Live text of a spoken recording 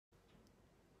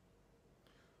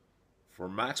For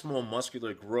maximal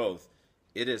muscular growth,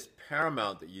 it is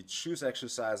paramount that you choose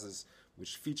exercises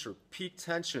which feature peak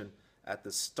tension at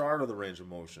the start of the range of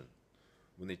motion,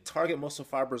 when the target muscle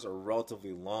fibers are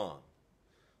relatively long.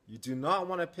 You do not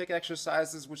want to pick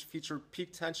exercises which feature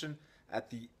peak tension at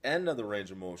the end of the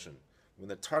range of motion, when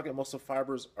the target muscle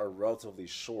fibers are relatively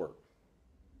short.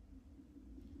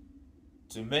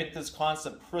 To make this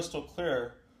concept crystal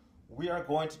clear, we are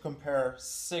going to compare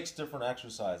 6 different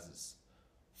exercises.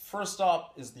 First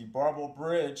up is the barbell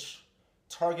bridge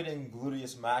targeting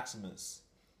gluteus maximus.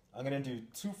 I'm going to do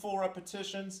 2 full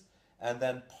repetitions and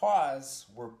then pause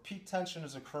where peak tension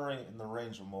is occurring in the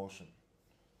range of motion.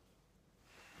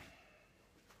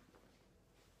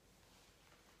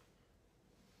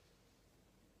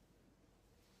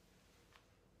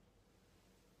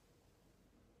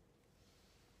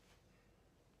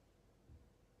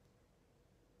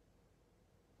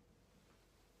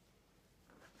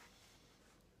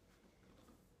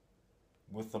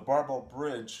 With the barbell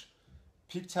bridge,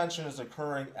 peak tension is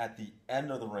occurring at the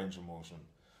end of the range of motion,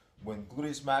 when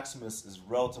gluteus maximus is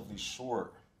relatively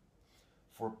short.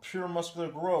 For pure muscular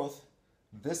growth,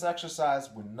 this exercise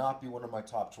would not be one of my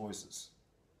top choices.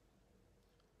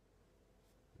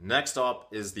 Next up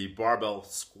is the barbell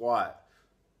squat,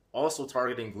 also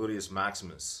targeting gluteus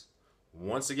maximus.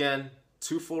 Once again,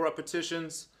 2 full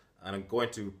repetitions, and I'm going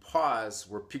to pause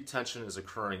where peak tension is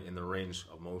occurring in the range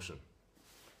of motion.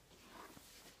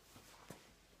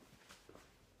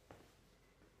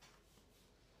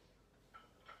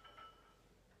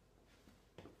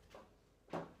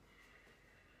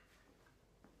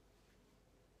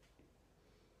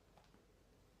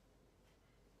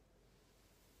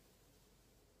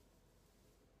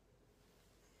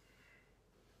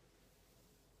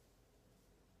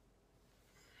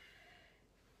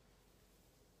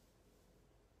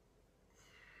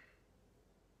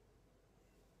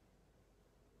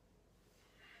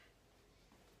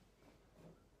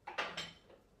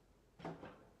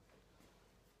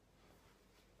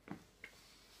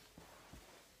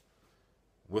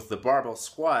 With the barbell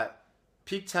squat,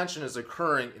 peak tension is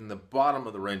occurring in the bottom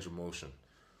of the range of motion,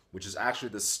 which is actually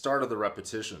the start of the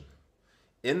repetition.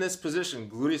 In this position,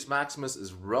 gluteus maximus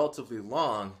is relatively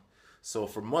long, so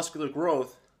for muscular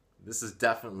growth, this is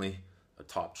definitely a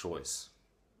top choice.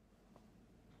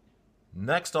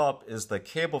 Next up is the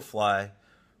cable fly,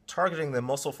 targeting the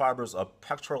muscle fibers of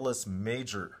pectoralis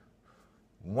major.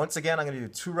 Once again, I'm going to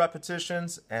do 2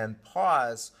 repetitions and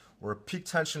pause where peak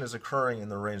tension is occurring in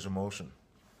the range of motion.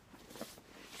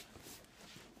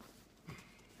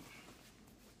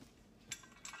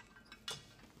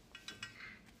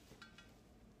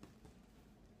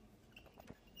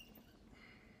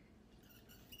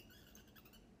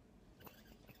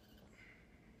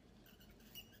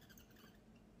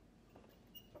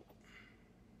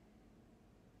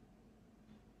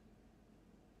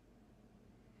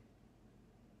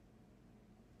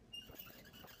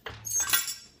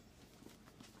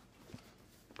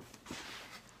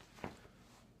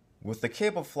 With the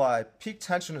cable fly, peak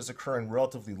tension is occurring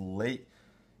relatively late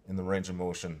in the range of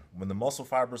motion, when the muscle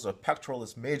fibers of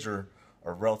pectoralis major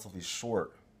are relatively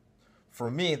short. For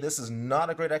me, this is not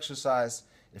a great exercise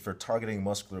if you're targeting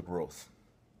muscular growth.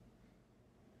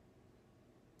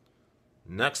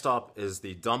 Next up is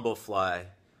the dumbbell fly,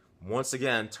 once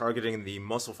again targeting the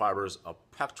muscle fibers of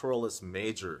pectoralis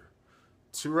major.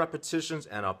 2 repetitions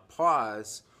and a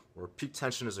pause where peak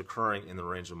tension is occurring in the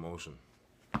range of motion.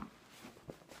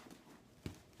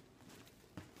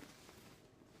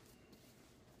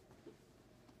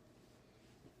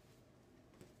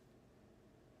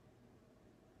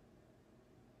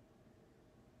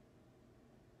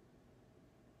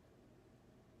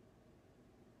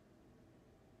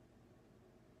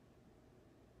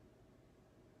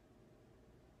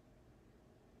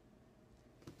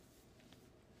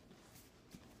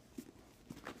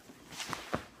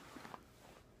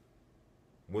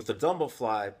 With the dumbbell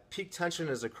fly, peak tension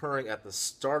is occurring at the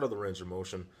start of the range of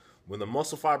motion when the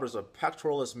muscle fibers of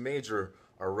pectoralis major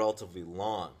are relatively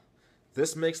long.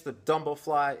 This makes the dumbbell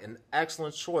fly an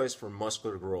excellent choice for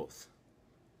muscular growth.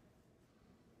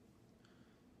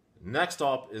 Next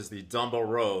up is the dumbbell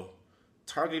row,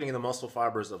 targeting the muscle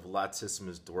fibers of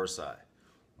latissimus dorsi.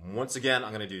 Once again,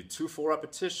 I'm going to do 2 full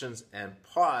repetitions and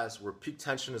pause where peak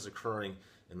tension is occurring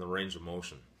in the range of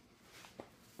motion.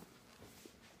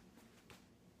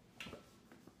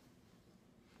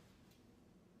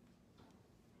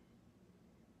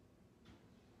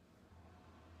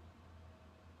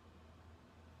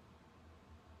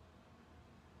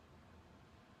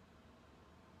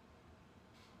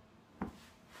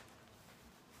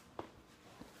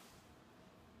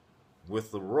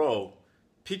 With the row,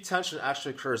 Peak tension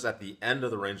actually occurs at the end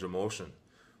of the range of motion,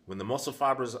 when the muscle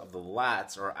fibers of the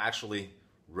lats are actually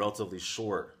relatively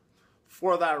short.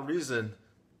 For that reason,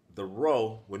 the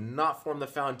row would not form the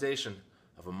foundation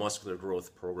of a muscular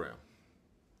growth program.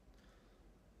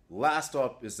 Last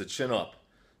up is the chin up,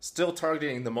 still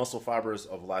targeting the muscle fibers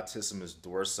of latissimus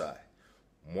dorsi.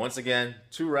 Once again,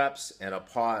 2 reps and a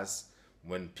pause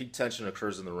when peak tension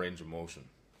occurs in the range of motion.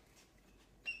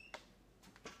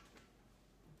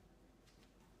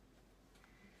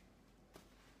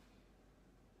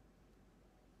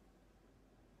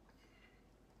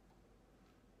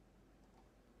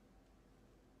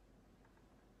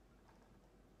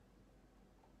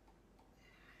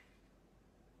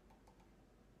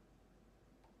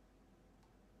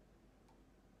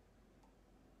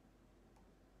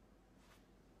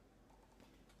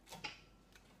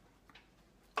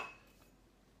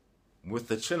 With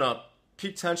the chin up,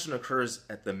 peak tension occurs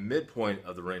at the midpoint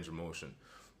of the range of motion,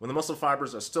 when the muscle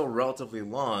fibers are still relatively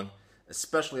long,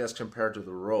 especially as compared to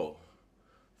the row.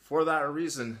 For that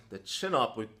reason, the chin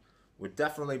up would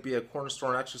definitely be a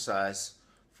cornerstone exercise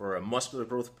for a muscular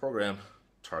growth program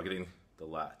targeting the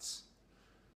lats.